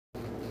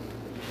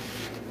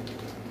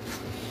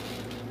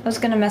I was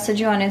gonna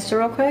message you on Insta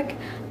real quick.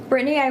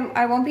 Brittany,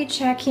 I won't be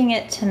checking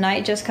it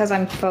tonight just because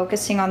I'm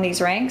focusing on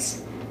these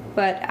ranks.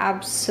 But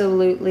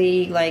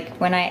absolutely, like,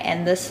 when I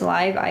end this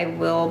live, I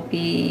will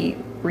be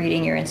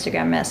reading your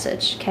Instagram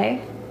message, okay?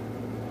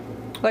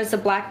 What is the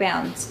black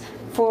bands?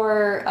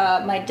 For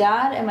my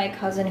dad and my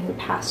cousin who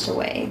passed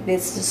away.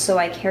 This is so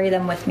I carry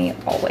them with me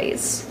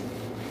always.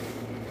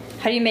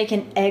 How do you make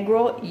an egg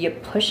roll? You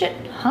push it?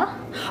 Huh?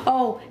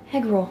 Oh,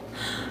 egg roll.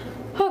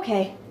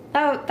 Okay,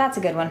 that's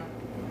a good one.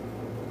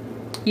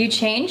 You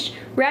changed?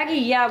 Raggy,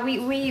 yeah, we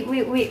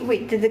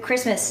did the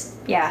Christmas.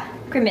 Yeah,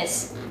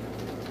 Christmas.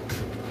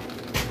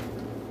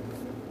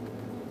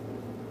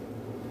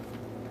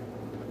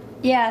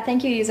 Yeah,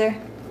 thank you, user.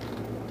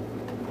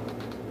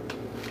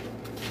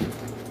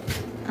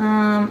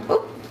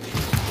 Oh.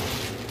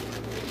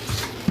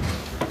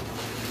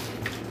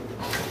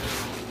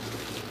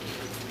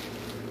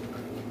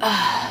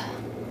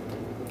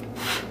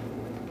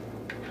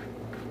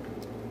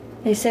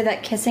 They say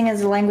that kissing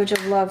is the language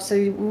of love,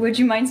 so would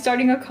you mind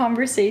starting a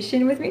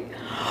conversation with me?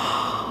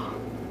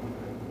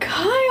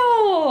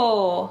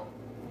 Kyle!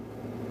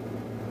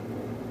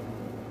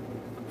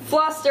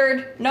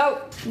 Flustered.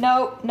 Nope,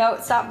 nope,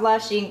 nope. Stop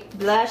blushing.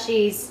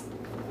 Blushies.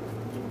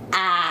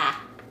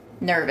 Ah.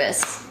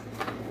 Nervous.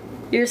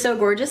 You're so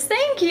gorgeous.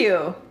 Thank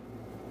you.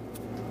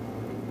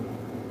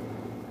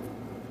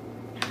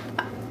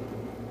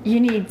 You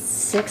need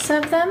 6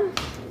 of them?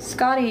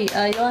 Scotty,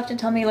 you'll have to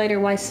tell me later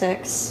why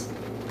 6.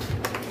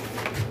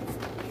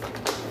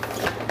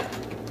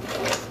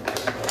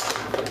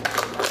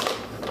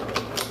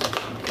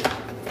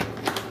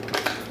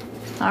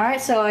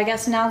 Alright, so I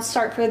guess now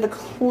start for the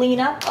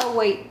cleanup. Oh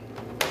wait.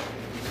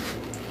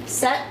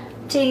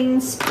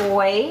 Settings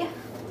boy.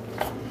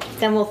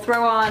 Then we'll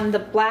throw on the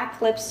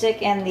black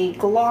lipstick and the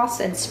gloss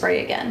and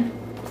spray again.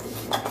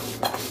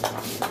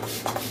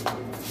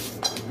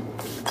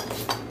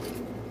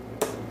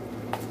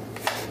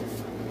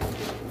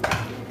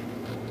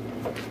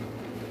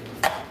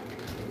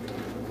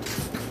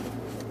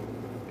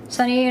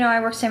 Sunny, you know I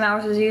work same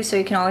hours as you, so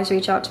you can always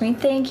reach out to me.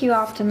 Thank you,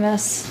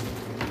 Optimus.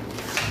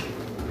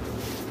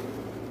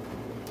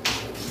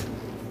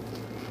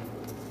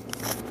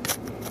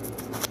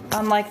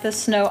 Unlike the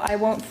snow, I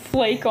won't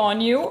flake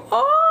on you.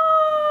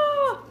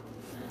 Oh!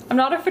 I'm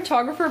not a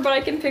photographer, but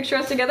I can picture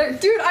us together.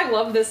 Dude, I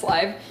love this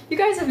live. You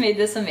guys have made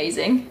this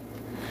amazing.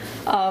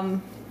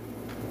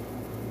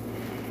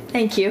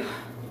 Thank you.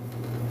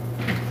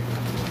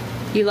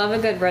 You love a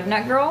good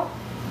redneck girl?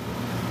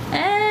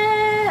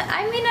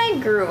 I mean, I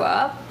grew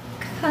up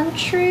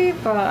country,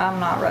 but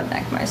I'm not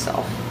redneck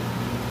myself.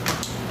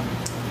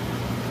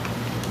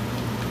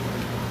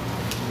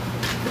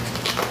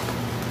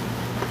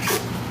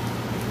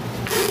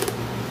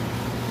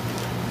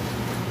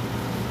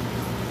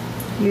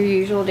 Your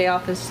usual day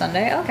off is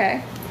Sunday?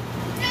 Okay.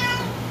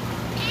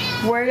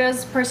 Where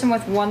does person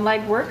with one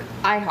leg work?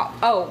 IHOP.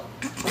 Oh.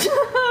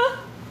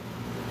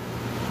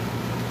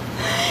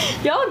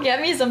 Y'all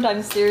get me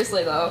sometimes,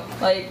 seriously though.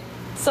 Like,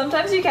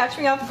 sometimes you catch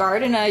me off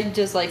guard and I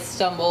just like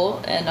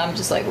stumble and I'm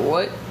just like,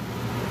 what?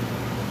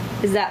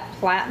 Is that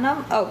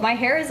platinum? Oh, my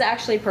hair is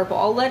actually purple.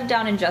 I'll let it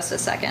down in just a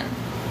second.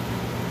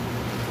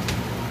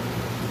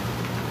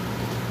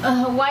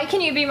 Why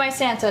can you be my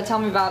Santa? Tell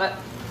me about it.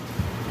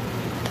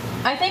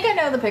 I think I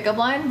know the pickup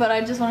line, but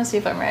I just want to see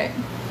if I'm right.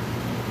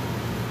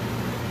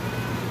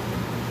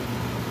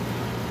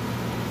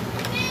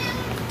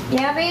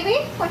 Yeah, baby?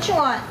 What you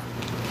want?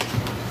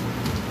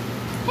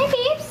 Hey,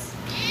 peeps.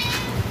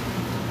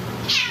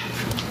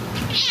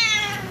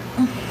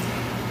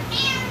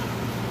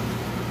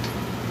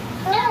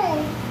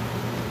 Hi.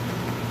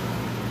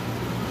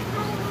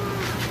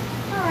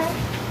 Alright.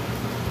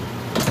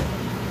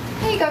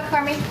 Here you go,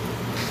 Carmi.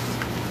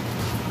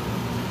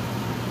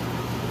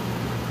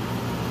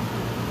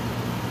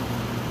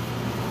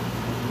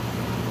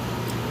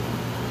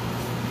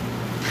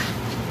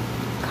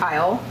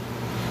 Kyle.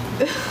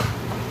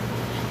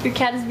 Your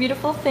cat is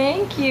beautiful.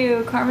 Thank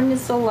you. Carmen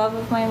is the love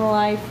of my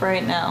life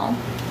right now.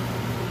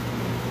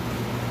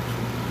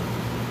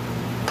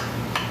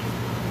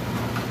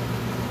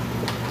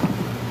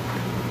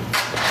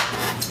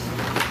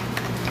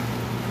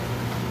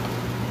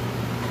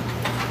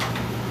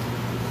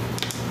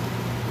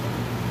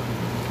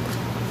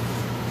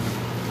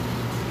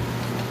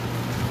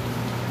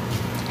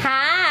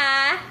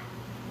 Hi.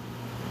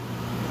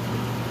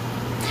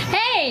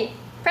 Hey,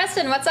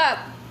 Preston, what's up?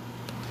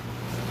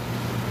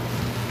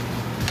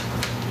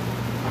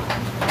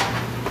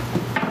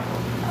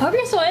 I hope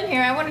you're still in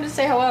here. I wanted to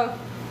say hello.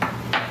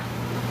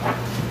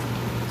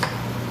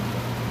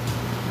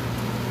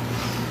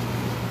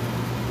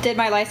 Did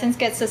my license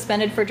get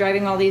suspended for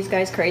driving all these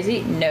guys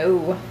crazy?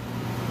 No.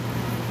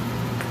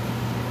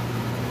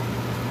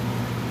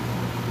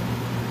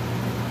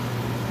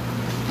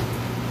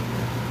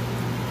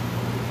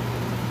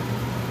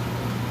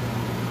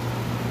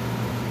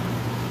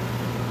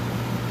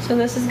 So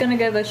this is gonna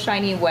give a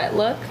shiny wet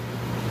look.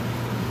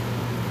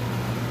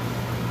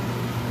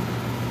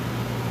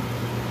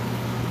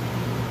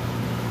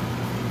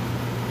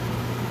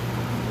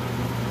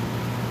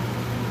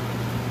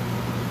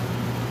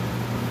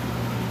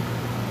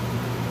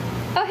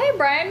 Oh, hey,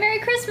 Brian, Merry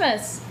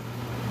Christmas.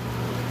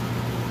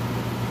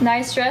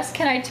 Nice dress.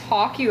 Can I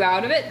talk you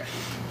out of it?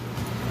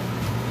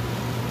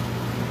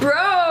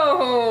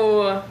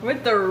 Bro,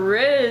 with the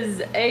Riz.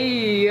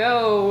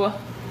 Ayo.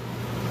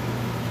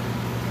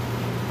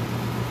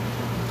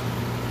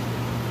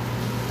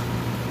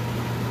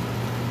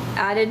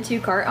 Added to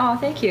cart. Oh,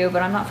 thank you,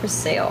 but I'm not for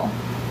sale.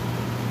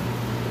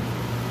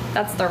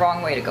 That's the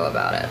wrong way to go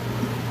about it.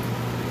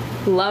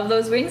 Love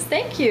those wings.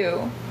 Thank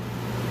you.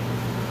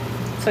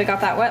 So I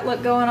got that wet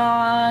look going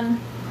on.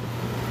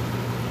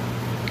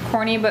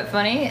 Corny but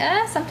funny.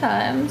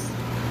 Sometimes.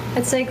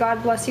 I'd say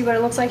God bless you, but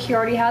it looks like he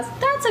already has.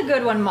 That's a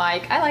good one,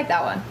 Mike. I like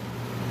that one.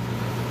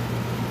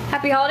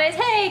 Happy holidays.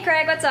 Hey,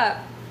 Craig, what's up?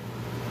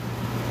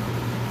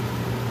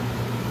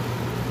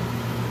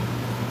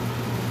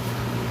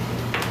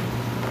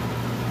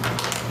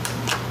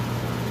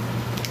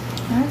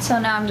 Alright, so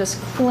now I'm just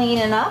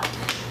cleaning up.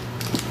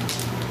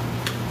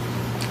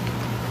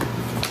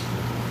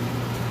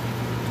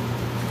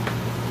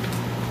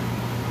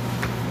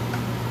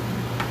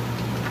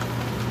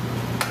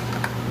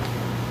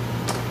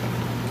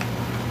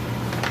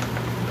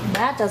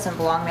 That doesn't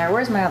belong there.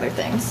 Where's my other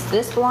things?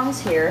 This belongs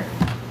here.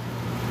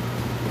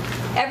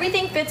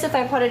 Everything fits if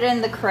I put it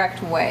in the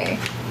correct way.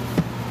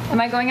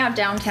 Am I going out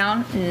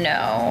downtown?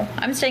 No.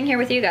 I'm staying here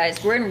with you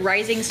guys. We're in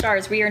Rising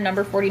Stars. We are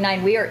number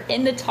 49. We are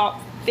in the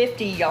top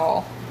 50,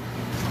 y'all.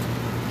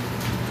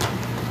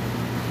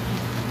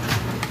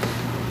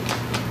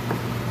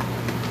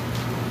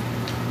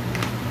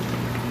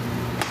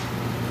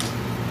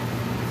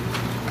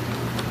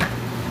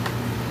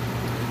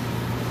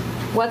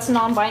 What's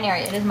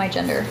non-binary? It is my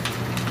gender.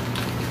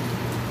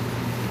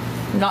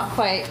 I'm not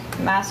quite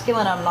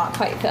masculine, I'm not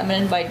quite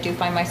feminine, but I do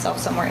find myself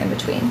somewhere in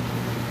between.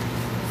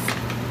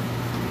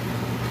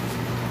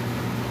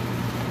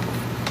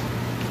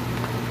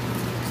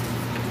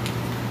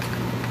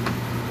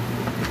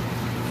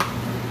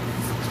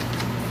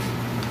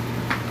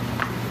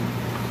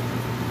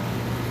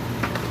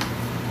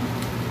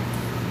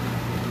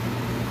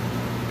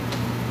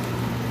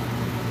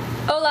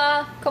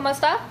 Hola, ¿cómo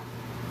está?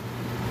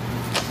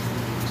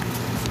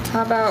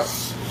 How about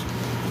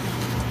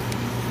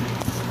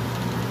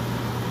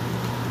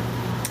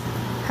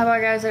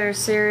guys that are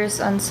serious,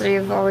 unsteady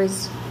of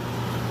always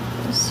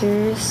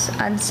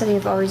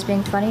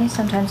being funny?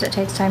 Sometimes it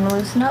takes time to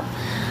loosen up.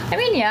 I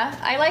mean, yeah,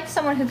 I like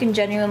someone who can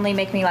genuinely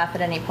make me laugh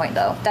at any point,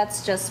 though.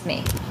 That's just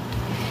me.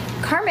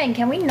 Carmen,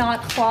 can we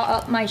not claw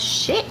up my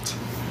shit?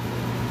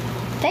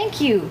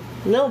 Thank you,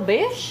 little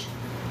bish.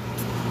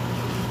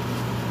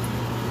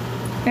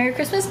 Merry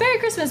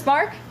Christmas,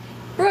 Mark.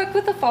 Brooke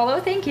with a follow,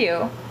 thank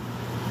you.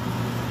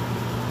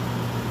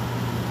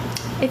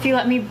 If you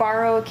let me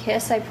borrow a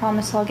kiss, I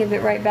promise I'll give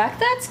it right back.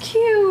 That's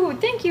cute.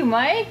 Thank you,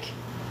 Mike.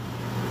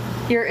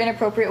 Your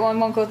inappropriate one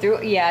won't go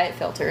through. Yeah, it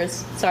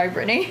filters. Sorry,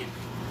 Brittany.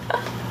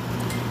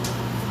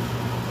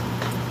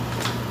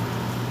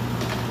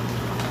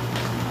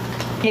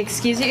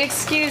 Excuse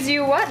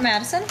you what,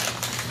 Madison?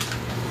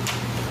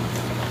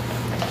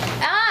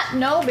 Ah,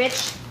 no,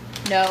 bitch.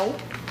 No.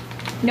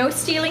 No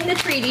stealing the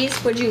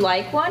treaties. Would you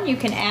like one? You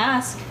can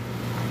ask.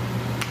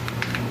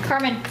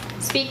 Carmen,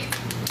 speak.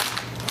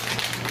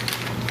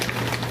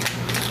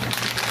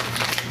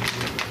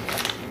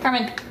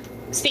 Carmen,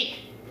 speak.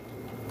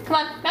 Come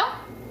on, meow,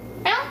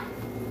 meow,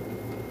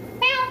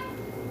 meow.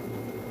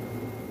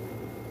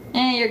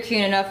 You're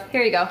cute enough.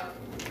 Here you go.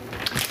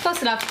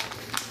 Close enough.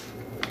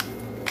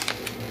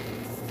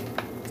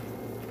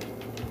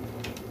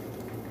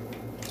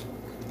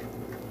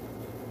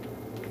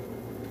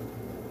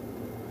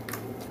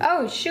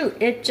 Oh shoot,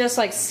 it just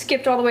like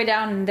skipped all the way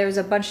down and there was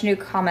a bunch of new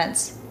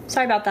comments.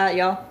 Sorry about that,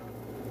 y'all.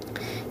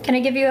 Can I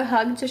give you a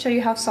hug to show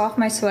you how soft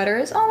my sweater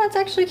is? Oh, that's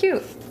actually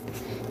cute.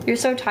 You're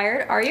so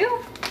tired, are you?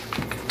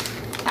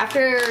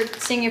 After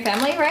seeing your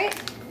family, right?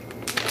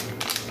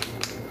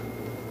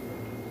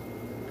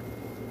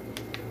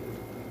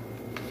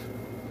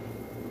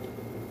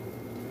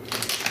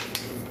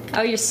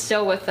 Oh, you're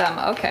still with them,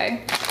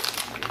 okay.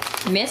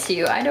 Miss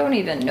you, I don't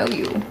even know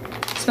you.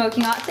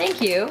 Smoking hot,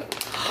 thank you.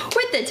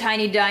 With the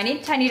Tiny Diny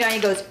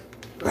goes,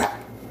 "Rah."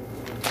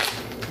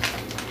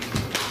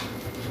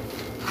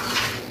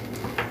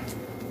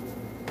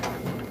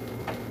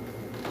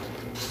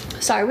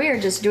 Sorry, we are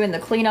just doing the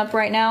cleanup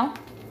right now.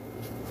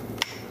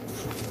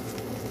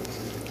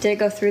 Did it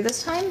go through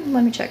this time?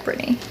 Let me check,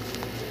 Brittany.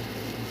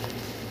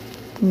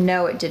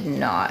 No, it did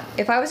not.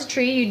 If I was a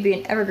tree, you'd be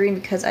an evergreen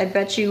because I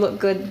bet you look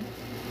good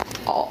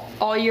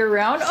all year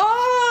round.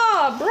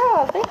 Oh,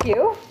 bro, thank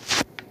you.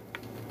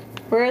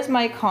 Where is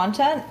my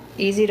content?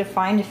 Easy to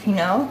find if you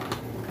know.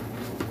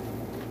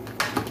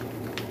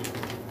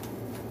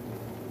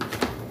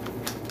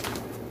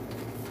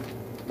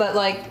 But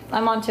like,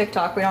 I'm on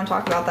TikTok, we don't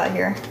talk about that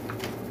here.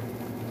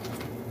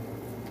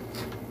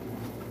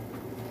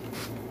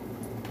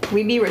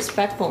 We be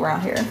respectful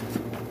around here.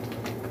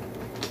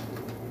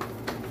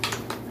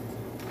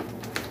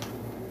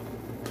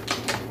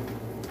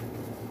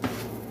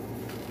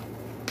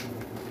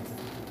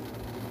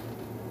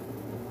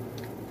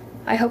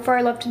 I hope for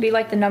our love to be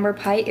like the number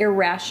pi,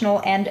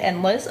 irrational and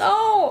endless.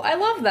 Oh, I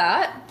love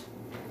that.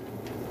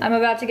 I'm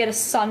about to get a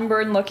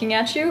sunburn looking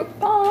at you.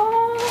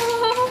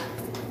 Aww.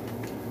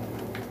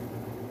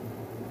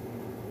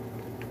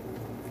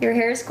 Your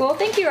hair is cool.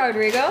 Thank you,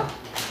 Rodrigo.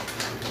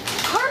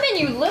 Carmen,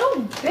 you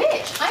little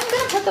bitch. I'm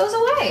gonna put those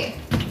away.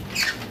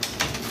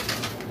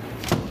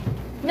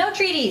 No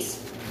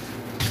treaties.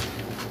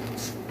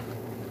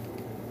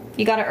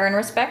 You gotta earn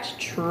respect.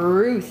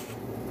 Truth.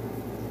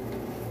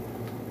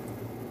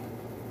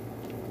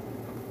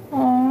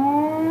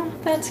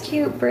 Aww, that's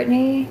cute,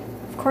 Brittany.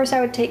 Of course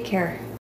I would take care.